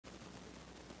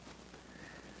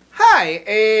Hi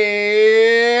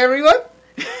everyone!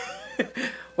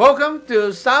 Welcome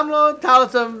to Saam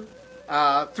Taoism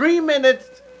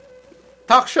 3-minute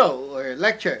talk show or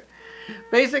lecture.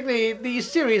 Basically, the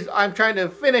series I'm trying to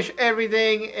finish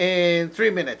everything in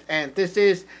 3 minutes, and this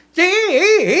is Sifu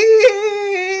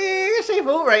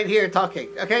right here talking.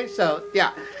 Okay, so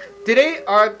yeah, today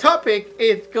our topic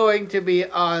is going to be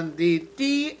on the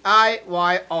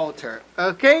DIY altar.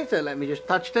 Okay, so let me just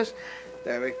touch this.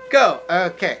 There we go.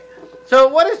 Okay. So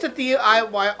what is the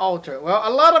DIY altar? Well, a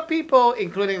lot of people,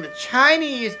 including the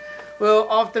Chinese, will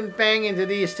often bang into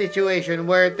these situations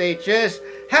where they just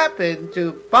happen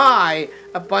to buy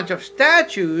a bunch of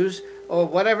statues or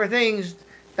whatever things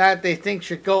that they think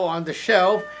should go on the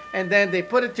shelf, and then they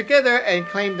put it together and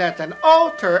claim that's an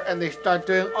altar, and they start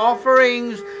doing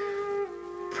offerings,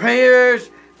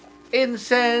 prayers,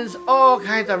 incense, all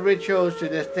kinds of rituals to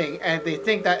this thing, and they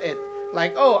think that it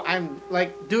like, oh, I'm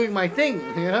like doing my thing,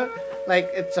 you know,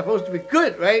 like it's supposed to be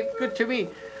good, right? Good to me.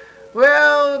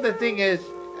 Well, the thing is,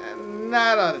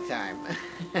 not all the time.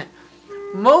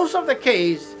 Most of the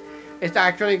case, it's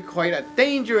actually quite a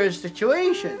dangerous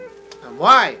situation. And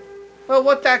why? Well,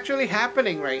 what's actually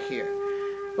happening right here?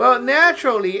 Well,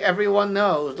 naturally, everyone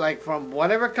knows, like from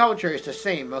whatever culture, it's the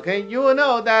same, okay? You will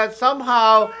know that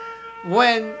somehow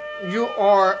when you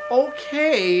are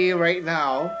okay right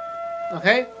now,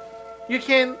 okay, you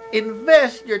can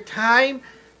invest your time,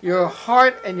 your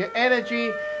heart, and your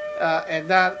energy, and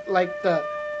that like the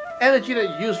energy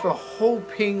that you use for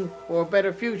hoping for a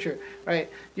better future, right?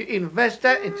 You invest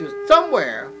that into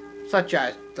somewhere, such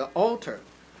as the altar.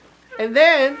 And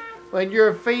then, when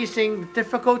you're facing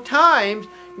difficult times,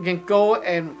 you can go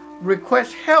and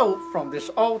request help from this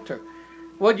altar.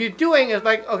 What you're doing is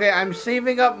like, okay, I'm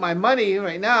saving up my money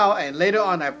right now, and later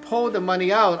on I pull the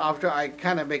money out after I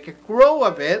kind of make it grow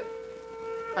a bit.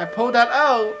 I pull that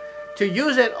out to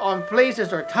use it on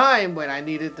places or time when I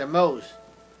need it the most.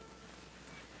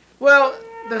 Well,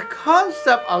 the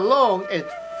concept alone is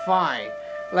fine.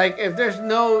 Like if there's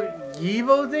no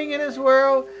evil thing in this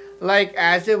world, like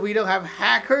as if we don't have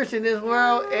hackers in this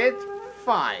world, it's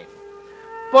fine.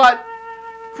 But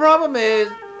problem is,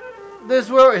 this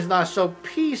world is not so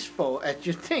peaceful as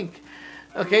you think.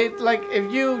 Okay, like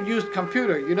if you use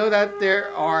computer, you know that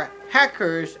there are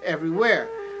hackers everywhere.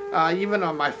 Even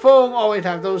on my phone, always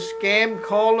have those scam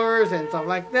callers and stuff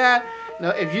like that.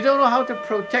 Now, if you don't know how to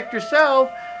protect yourself,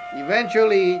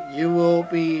 eventually you will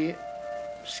be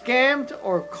scammed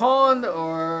or conned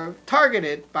or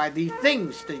targeted by these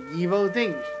things, the evil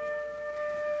things.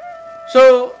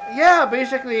 So, yeah,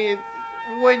 basically,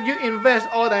 when you invest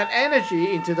all that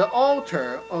energy into the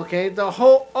altar, okay, the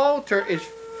whole altar is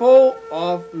full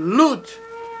of loot.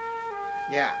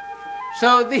 Yeah.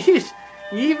 So these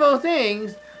evil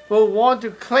things will want to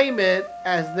claim it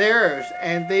as theirs,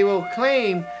 and they will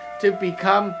claim to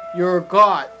become your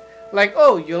god. Like,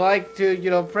 oh, you like to, you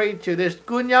know, pray to this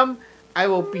gunyam, I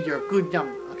will be your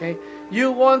gunyam, okay?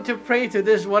 You want to pray to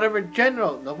this whatever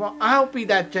general, no problem, I'll be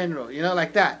that general, you know,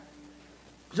 like that.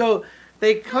 So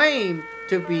they claim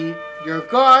to be your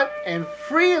god and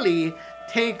freely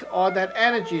take all that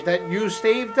energy that you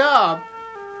saved up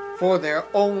for their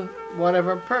own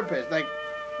whatever purpose. Like,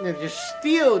 you know, just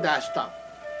steal that stuff.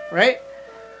 Right?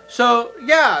 So,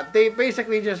 yeah, they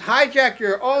basically just hijack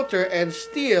your altar and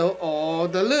steal all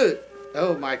the loot.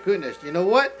 Oh my goodness, you know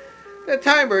what? The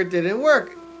timer didn't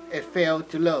work. It failed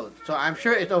to load. So I'm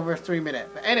sure it's over 3 minutes.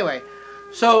 But anyway,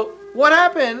 so what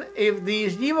happened if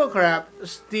these evil crap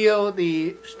steal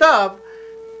the stuff?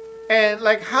 And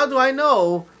like, how do I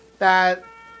know that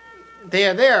they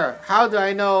are there? How do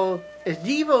I know it's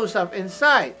evil stuff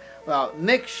inside? Well,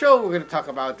 next show we're going to talk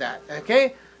about that.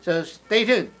 Okay? So stay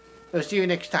tuned. We'll see you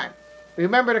next time.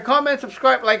 Remember to comment,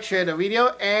 subscribe, like, share the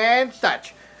video, and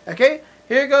such. Okay?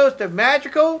 Here goes the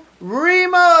magical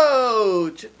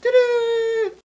remote. Ta-da!